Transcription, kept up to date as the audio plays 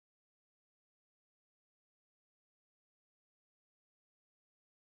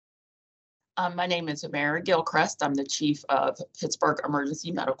My name is Amera Gilchrist. I'm the Chief of Pittsburgh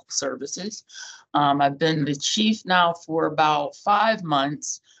Emergency Medical Services. I've been the chief now for about 5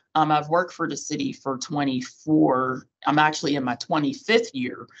 months. I've worked for the city for 24. I'm actually in my 25th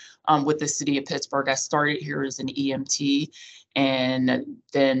year with the city of Pittsburgh. I started here as an EMT, and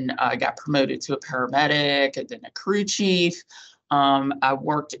then I got promoted to a paramedic and then a crew chief. I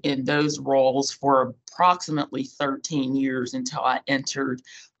worked in those roles for approximately 13 years until I entered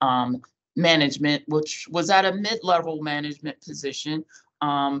management, which was at a mid-level management position.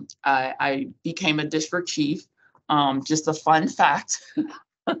 I became a district chief. Just a fun fact.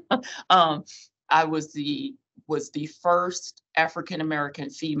 I was the first African-American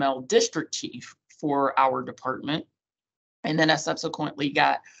female district chief for our department. And then I subsequently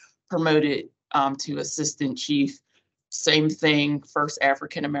got promoted to assistant chief. Same thing, first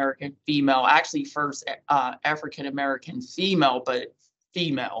African-American female, actually first African-American female, but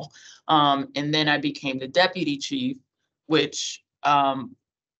female. And then I became the deputy chief, which, I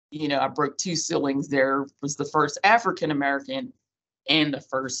broke 2 ceilings there, was the first African-American and the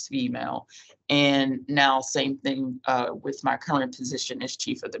first female. And now same thing with my current position as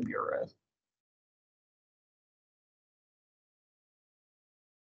chief of the bureau.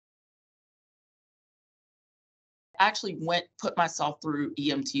 Actually put myself through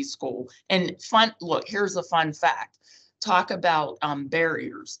EMT school. And look, here's a fun fact. Talk about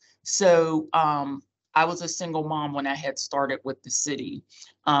barriers. So I was a single mom when I had started with the city,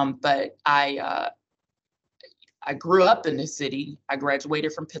 but I grew up in the city. I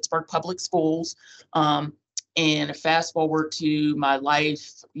graduated from Pittsburgh Public Schools, and fast forward to my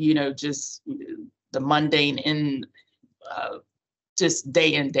life, just the mundane in just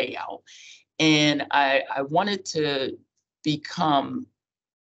day in, day out. And I wanted to become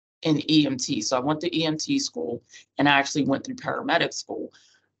an EMT. So I went to EMT school, and I actually went through paramedic school.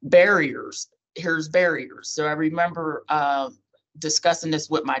 Barriers, here's barriers. So I remember discussing this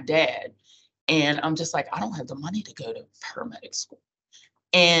with my dad, and I'm just like, I don't have the money to go to paramedic school.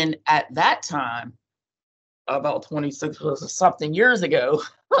 And at that time, about 26 or something years ago,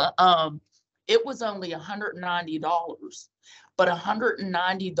 it was only $190. But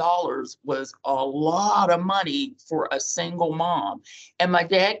 $190 was a lot of money for a single mom. And my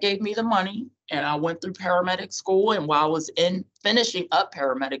dad gave me the money, and I went through paramedic school. And while I was finishing up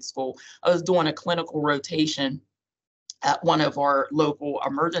paramedic school, I was doing a clinical rotation at one of our local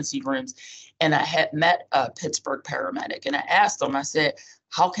emergency rooms. And I had met a Pittsburgh paramedic, and I asked him, I said,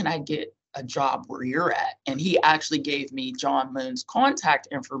 how can I get a job where you're at? And he actually gave me John Moon's contact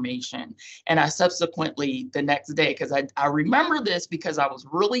information. And I subsequently, the next day, because I remember this because I was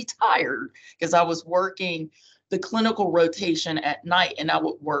really tired, because I was working the clinical rotation at night, and I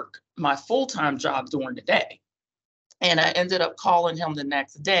would work my full-time job during the day. And I ended up calling him the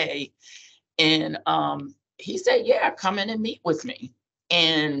next day, and he said, yeah, come in and meet with me.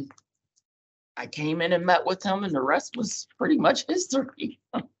 And I came in and met with him, and the rest was pretty much history.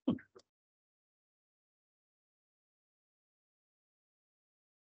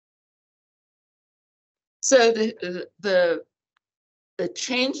 So the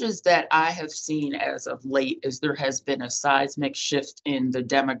changes that I have seen as of late is there has been a seismic shift in the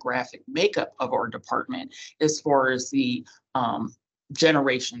demographic makeup of our department as far as the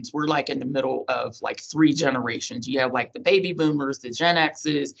generations. We're like in the middle of like 3 generations. You have like the baby boomers, the Gen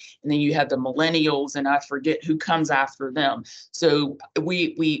X's, and then you have the millennials, and I forget who comes after them. So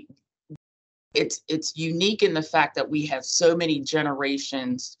it's unique in the fact that we have so many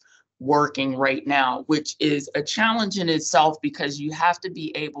generations working right now, which is a challenge in itself, because you have to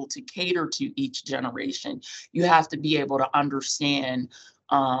be able to cater to each generation. You have to be able to understand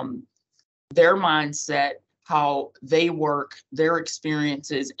their mindset, how they work, their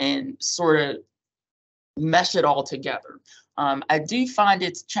experiences, and sort of mesh it all together. I do find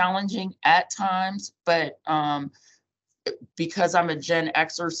it's challenging at times, but because I'm a Gen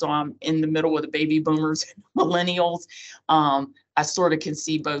Xer, so I'm in the middle of the baby boomers and millennials, I sort of can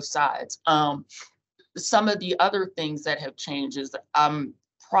see both sides. Some of the other things that have changed is that I'm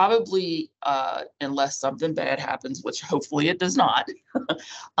probably, unless something bad happens, which hopefully it does not,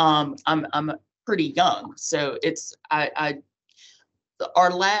 I'm pretty young. So it's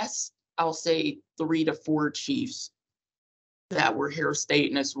our last, I'll say 3 to 4 chiefs that were here stayed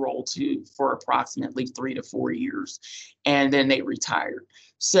in this role for approximately 3 to 4 years, and then they retired.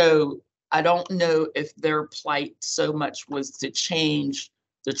 So I don't know if their plight so much was to change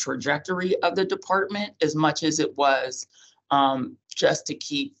the trajectory of the department as much as it was just to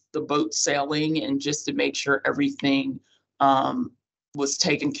keep the boat sailing and just to make sure everything was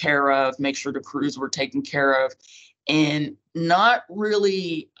taken care of, make sure the crews were taken care of, and not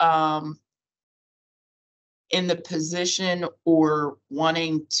really in the position or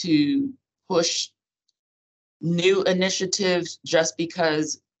wanting to push new initiatives just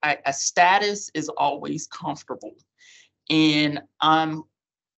because a status is always comfortable. And I'm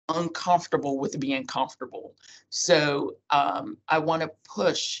uncomfortable with being comfortable. So I want to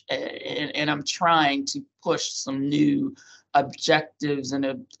push, and I'm trying to push some new objectives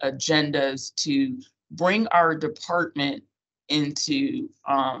and agendas to bring our department into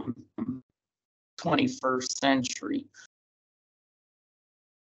 21st century.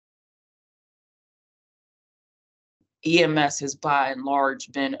 EMS has by and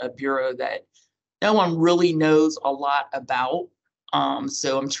large been a bureau that no one really knows a lot about.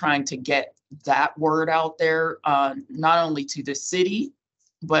 So I'm trying to get that word out there, not only to the city,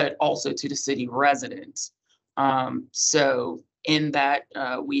 but also to the city residents. So in that,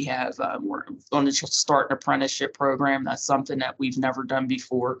 we're going to start an apprenticeship program. That's something that we've never done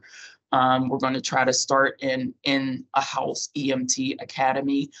before. We're going to try to start in a house EMT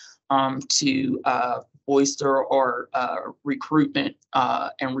academy to bolster our recruitment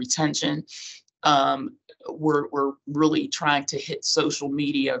and retention. We're really trying to hit social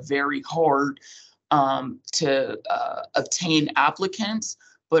media very hard to obtain applicants,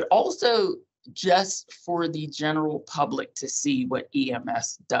 but also just for the general public to see what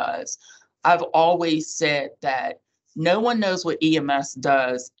EMS does. I've always said that no one knows what EMS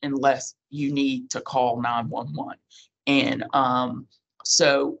does unless you need to call 911. And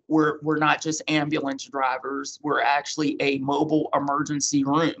so we're not just ambulance drivers, we're actually a mobile emergency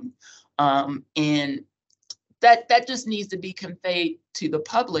room. And that just needs to be conveyed to the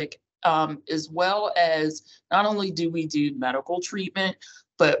public, as well as not only do we do medical treatment,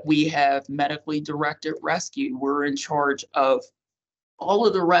 but we have medically directed rescue. We're in charge of all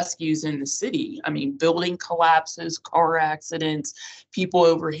of the rescues in the city. I mean, building collapses, car accidents, people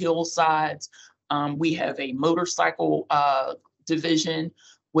over hillsides. We have a motorcycle division,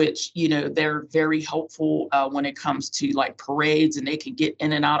 which, you know, they're very helpful when it comes to like parades, and they can get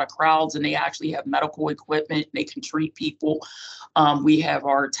in and out of crowds, and they actually have medical equipment. They can treat people. We have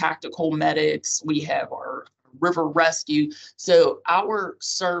our tactical medics. We have our river rescue. So our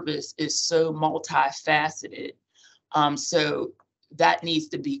service is so multifaceted. So that needs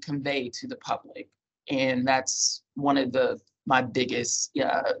to be conveyed to the public. And that's one of my biggest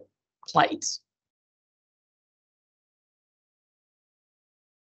plights.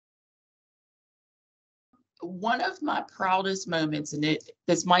 One of my proudest moments, and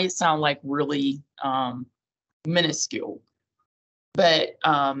this might sound like really minuscule, but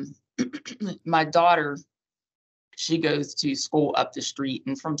my daughter, she goes to school up the street,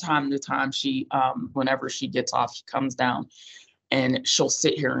 and from time to time, she whenever she gets off, she comes down and she'll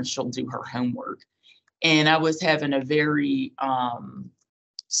sit here and she'll do her homework. And I was having a very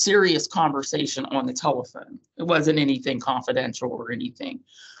serious conversation on the telephone. It wasn't anything confidential or anything,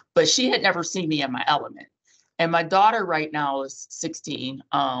 but she had never seen me in my element. And my daughter right now is 16,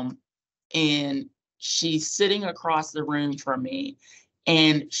 and she's sitting across the room from me,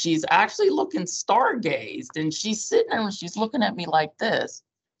 and she's actually looking stargazed, and she's sitting there and she's looking at me like this.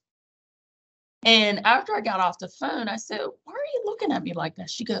 And after I got off the phone, I said, "Why are you looking at me like that?"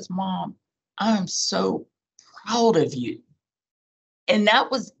 She goes, "Mom, I'm so proud of you." And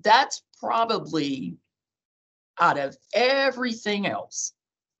that's probably, out of everything else,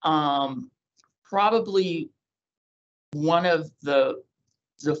 probably one of the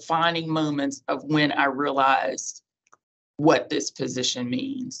defining moments of when I realized what this position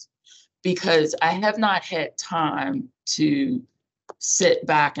means, because I have not had time to sit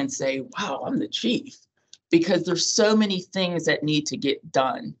back and say, wow, I'm the chief, because there's so many things that need to get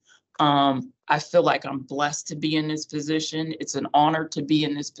done. I feel like I'm blessed to be in this position. It's an honor to be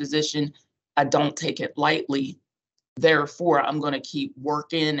in this position. I don't take it lightly. Therefore, I'm going to keep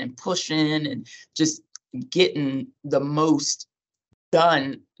working and pushing and just getting the most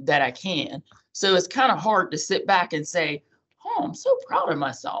done that I can. So it's kind of hard to sit back and say, oh, I'm so proud of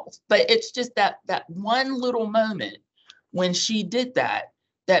myself. But it's just that one little moment when she did that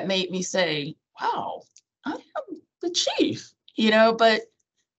made me say, wow, I am the chief, but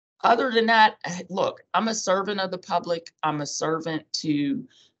other than that, look, I'm a servant of the public. I'm a servant to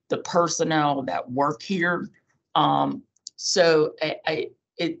the personnel that work here. So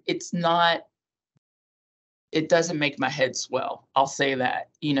it's not, it doesn't make my head swell. I'll say that,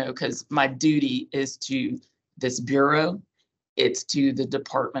 because my duty is to this bureau. It's to the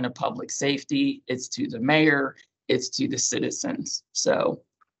Department of Public Safety. It's to the mayor. It's to the citizens. So.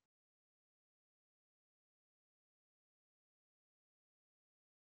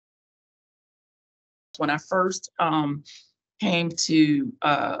 When I first came to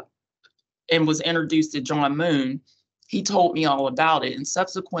and was introduced to John Moon, he told me all about it. And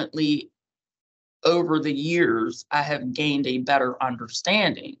subsequently, over the years, I have gained a better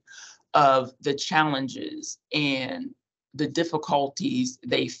understanding of the challenges and the difficulties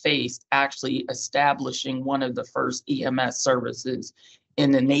they faced actually establishing one of the first EMS services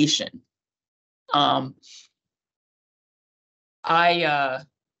in the nation.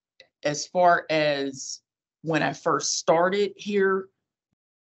 As far as when I first started here,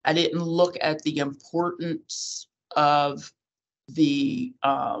 I didn't look at the importance of the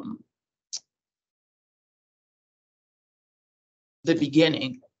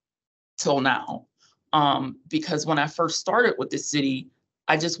beginning till now. Because when I first started with the city,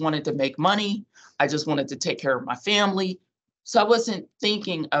 I just wanted to make money. I just wanted to take care of my family. So I wasn't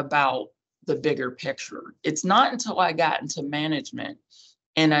thinking about the bigger picture. It's not until I got into management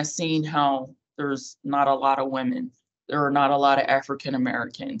and I seen how there's not a lot of women, there are not a lot of African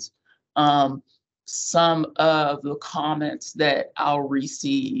Americans. Some of the comments that I'll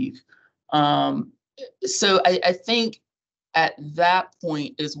receive. So I think at that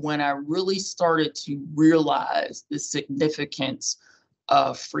point is when I really started to realize the significance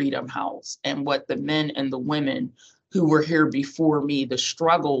of Freedom House and what the men and the women who were here before me, the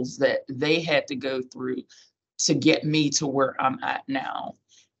struggles that they had to go through to get me to where I'm at now.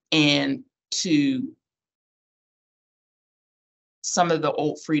 And to some of the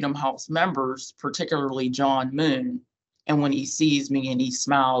old Freedom House members, particularly John Moon, and when he sees me and he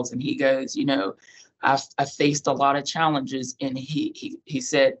smiles and he goes, you know, I faced a lot of challenges, and he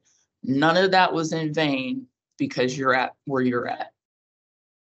said, none of that was in vain because you're at where you're at.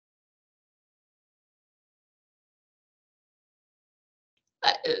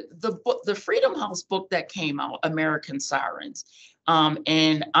 The Freedom House book that came out, American Sirens,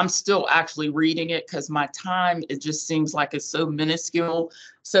 and I'm still actually reading it because my time, it just seems like it's so minuscule.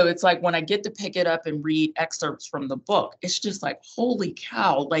 So it's like when I get to pick it up and read excerpts from the book, it's just like, holy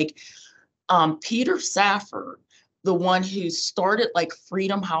cow, like Peter Safford, the one who started like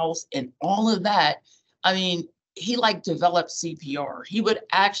Freedom House and all of that. I mean, he like developed CPR. He would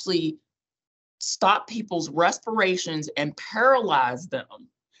actually stop people's respirations and paralyze them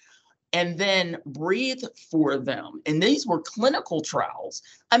and then breathe for them. And these were clinical trials.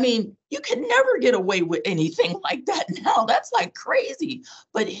 I mean, you can never get away with anything like that now. That's like crazy.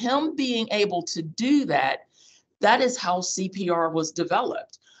 But him being able to do that, that is how CPR was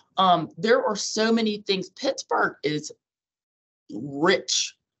developed. There are so many things. Pittsburgh is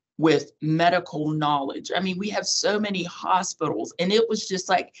rich with medical knowledge. I mean, we have so many hospitals, and it was just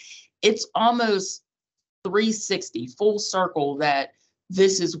like, it's almost 360 full circle that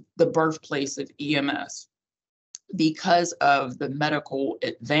this is the birthplace of EMS because of the medical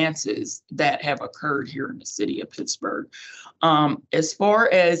advances that have occurred here in the city of Pittsburgh. As far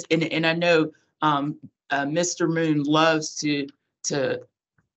as, and I know Mr. Moon loves to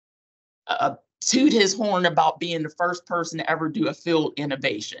toot his horn about being the first person to ever do a field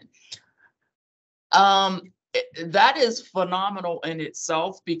innovation. That is phenomenal in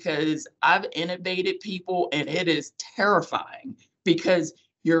itself because I've innovated people, and it is terrifying because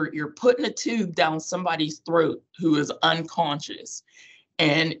you're putting a tube down somebody's throat who is unconscious.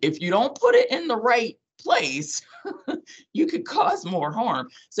 And if you don't put it in the right place, you could cause more harm.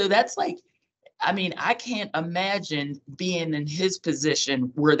 So that's like, I mean, I can't imagine being in his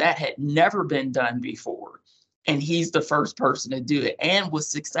position where that had never been done before. And he's the first person to do it and was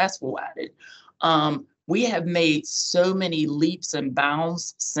successful at it. We have made so many leaps and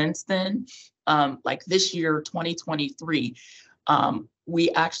bounds since then. Like this year, 2023, we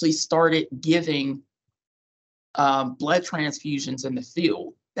actually started giving blood transfusions in the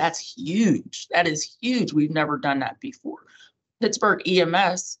field. That's huge. That is huge. We've never done that before. Pittsburgh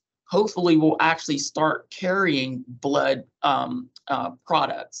EMS hopefully will actually start carrying blood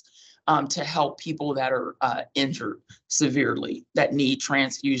products to help people that are injured severely, that need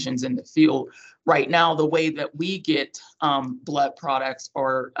transfusions in the field. Right now, the way that we get blood products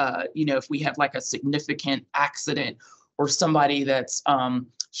are, you know, if we have like a significant accident or somebody that's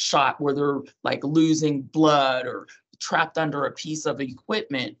shot where they're like losing blood or trapped under a piece of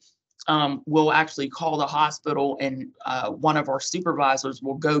equipment, we'll actually call the hospital, and one of our supervisors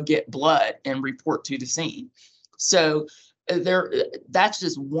will go get blood and report to the scene. So that's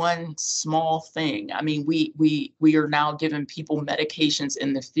just one small thing. I mean, we are now giving people medications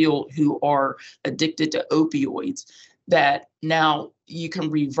in the field who are addicted to opioids, that now you can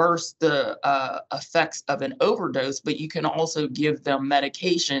reverse the effects of an overdose, but you can also give them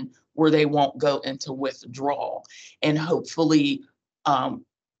medication where they won't go into withdrawal. And hopefully,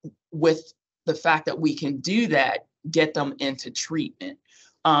 with the fact that we can do that, get them into treatment.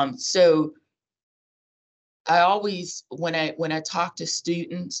 So I always, when I talk to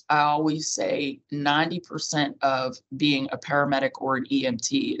students, I always say 90% of being a paramedic or an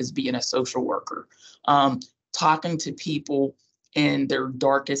EMT is being a social worker, um, talking to people in their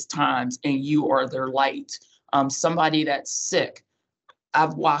darkest times, and you are their light. Somebody that's sick.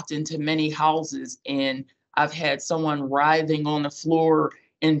 I've walked into many houses and I've had someone writhing on the floor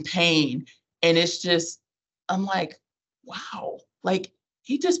in pain, and it's just, I'm like, wow, like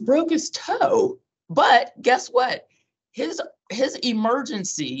he just broke his toe. But guess what? His his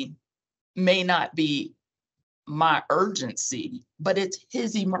emergency may not be my urgency, but it's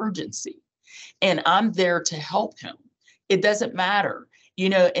his emergency. And I'm there to help him. It doesn't matter,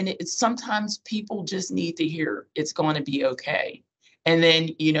 and sometimes people just need to hear it's going to be okay. And then,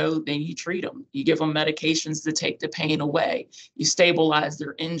 then you treat them. You give them medications to take the pain away. You stabilize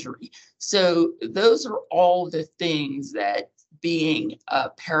their injury. So those are all the things that being a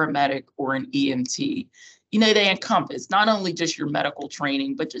paramedic or an EMT, they encompass not only just your medical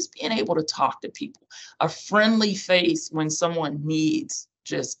training, but just being able to talk to people, a friendly face when someone needs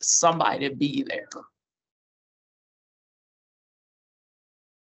just somebody to be there.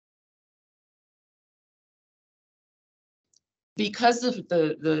 Because of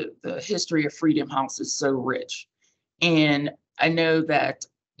the history of Freedom House is so rich, and I know that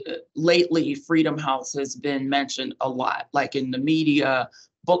lately Freedom House has been mentioned a lot, like in the media,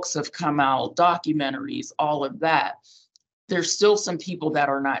 books have come out, documentaries, all of that. There's still some people that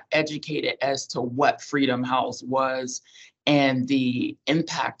are not educated as to what Freedom House was and the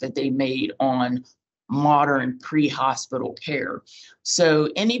impact that they made on modern pre-hospital care. So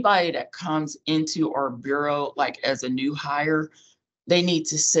anybody that comes into our bureau, like as a new hire, they need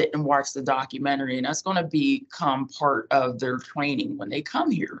to sit and watch the documentary, and that's going to become part of their training when they come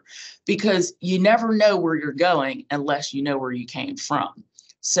here, because you never know where you're going unless you know where you came from.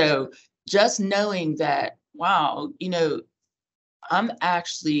 So just knowing that, wow, I'm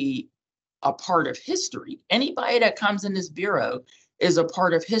actually a part of history. Anybody that comes in this bureau is a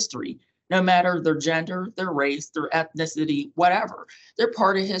part of history, no matter their gender, their race, their ethnicity, whatever. They're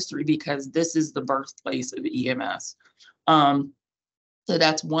part of history because this is the birthplace of EMS. So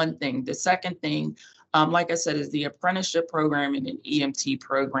that's one thing. The second thing, like I said, is the apprenticeship program and an EMT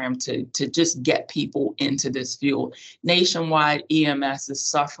program to just get people into this field. Nationwide, EMS is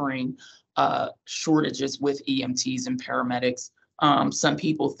suffering shortages with EMTs and paramedics. Some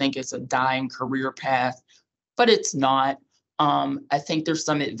people think it's a dying career path, but it's not. I think there's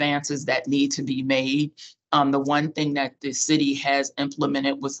some advances that need to be made. The one thing that the city has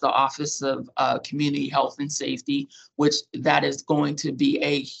implemented was the Office of Community Health and Safety, which that is going to be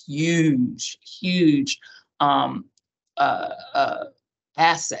a huge, huge um,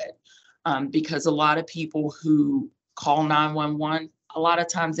 asset, because a lot of people who call 911, a lot of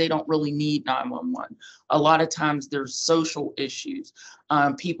times they don't really need 911. A lot of times there's social issues.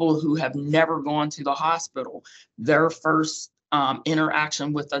 People who have never gone to the hospital, their first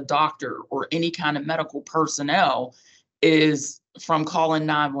interaction with a doctor or any kind of medical personnel is from calling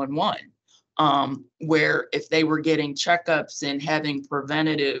 911. Where if they were getting checkups and having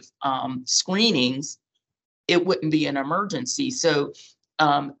preventative screenings, it wouldn't be an emergency. So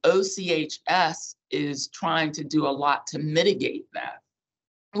OCHS is trying to do a lot to mitigate that,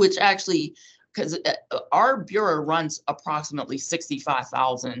 which actually, because our bureau runs approximately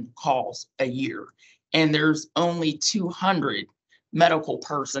 65,000 calls a year, and there's only 200 medical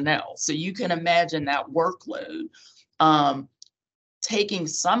personnel. So you can imagine that workload. Taking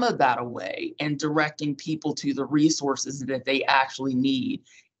some of that away and directing people to the resources that they actually need,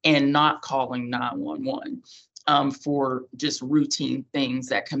 and not calling 911 for just routine things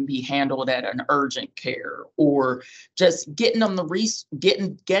that can be handled at an urgent care, or just getting them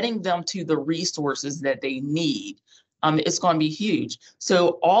getting them to the resources that they need. It's going to be huge.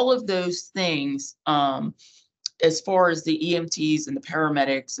 So all of those things, as far as the EMTs and the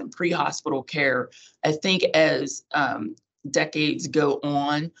paramedics and pre-hospital care, I think as decades go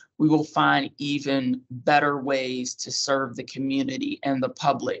on, we will find even better ways to serve the community and the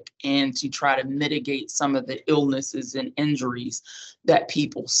public, and to try to mitigate some of the illnesses and injuries that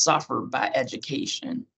people suffer by education.